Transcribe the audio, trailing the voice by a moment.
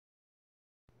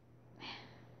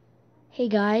Hey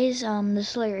guys, this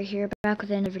is Larry here, back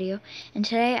with another video, and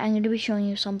today I'm going to be showing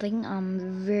you something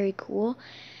very cool.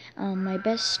 My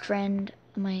best friend,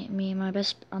 my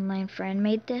best online friend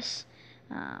made this.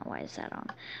 Why is that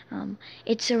on?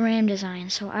 It's a RAM design,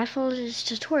 so I followed his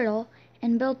tutorial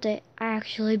and built it. I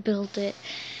actually built it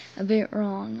a bit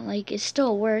wrong. Like, it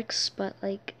still works, but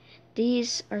like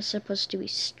these are supposed to be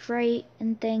straight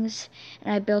and things,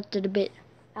 and I built it a bit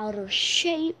out of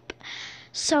shape,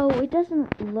 so it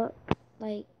doesn't look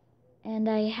like, and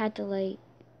I had to like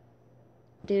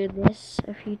do this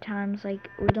a few times. Like,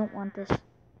 we don't want this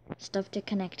stuff to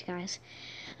connect, guys.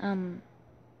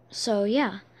 So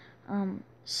yeah,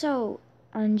 so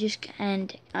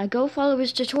I go follow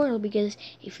his tutorial, because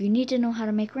if you need to know how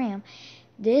to make RAM,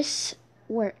 this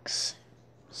works.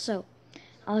 So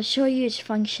I'll show you its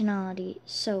functionality.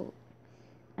 So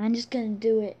I'm just gonna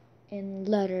do it in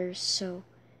letters. So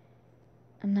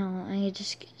no,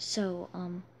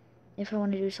 if I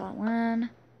want to do solid 1,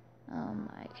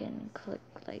 I can click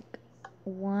like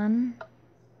 1,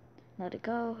 let it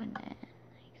go, and then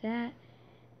like that,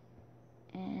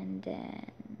 and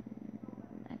then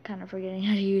I'm kind of forgetting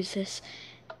how to use this.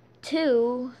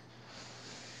 2,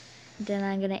 then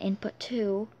I'm gonna input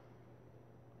 2,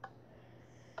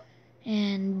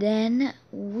 and then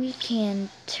we can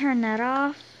turn that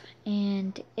off,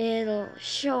 and it'll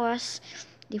show us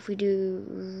if we do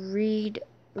read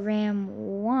RAM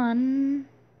 1.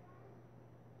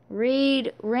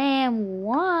 Read RAM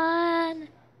 1.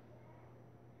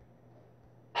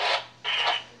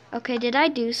 Okay, did I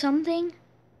do something?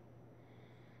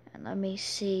 And let me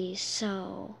see.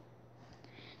 So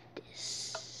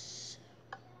this,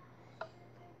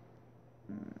 let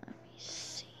me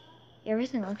see.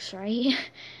 Everything looks right.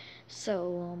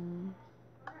 So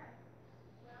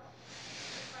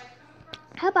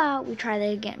how about we try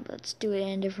that again, but let's do it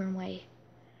in a different way.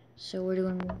 So we're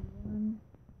doing 1,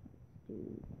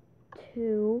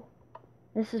 2.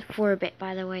 This is 4-bit,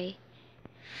 by the way.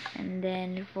 And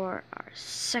then for our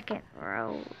second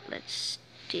row, let's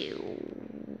do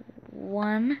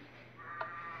 1.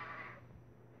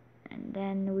 And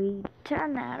then we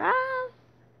turn that off.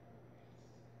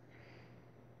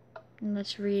 And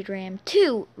let's read RAM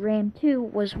 2. RAM 2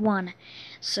 was 1.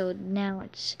 So now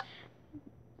it's,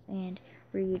 and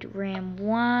read RAM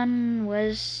 1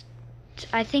 was,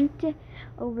 I think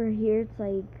over here it's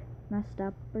like messed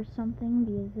up or something,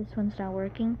 because this one's not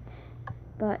working.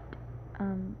 But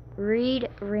read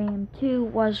RAM 2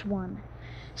 was 1.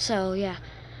 So yeah,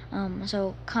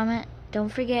 so comment. Don't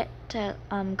forget to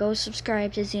go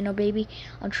subscribe to Xeno Baby.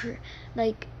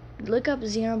 Look up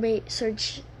Xeno Baby,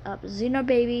 search up Xeno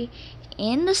Baby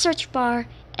in the search bar,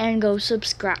 and go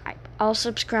subscribe. I'll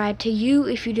subscribe to you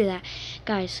if you do that,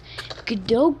 guys.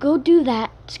 Go do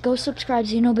that. Go subscribe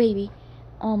Xeno Baby.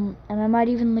 And I might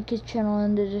even link his channel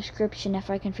in the description if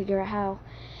I can figure out how.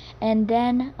 And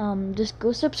then just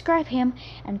go subscribe him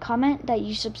and comment that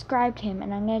you subscribed him,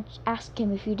 and I'm gonna ask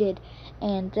him if you did,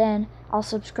 and then I'll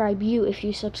subscribe you if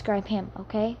you subscribe him.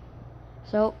 Okay,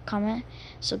 so comment,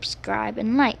 subscribe,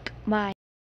 and like. Bye.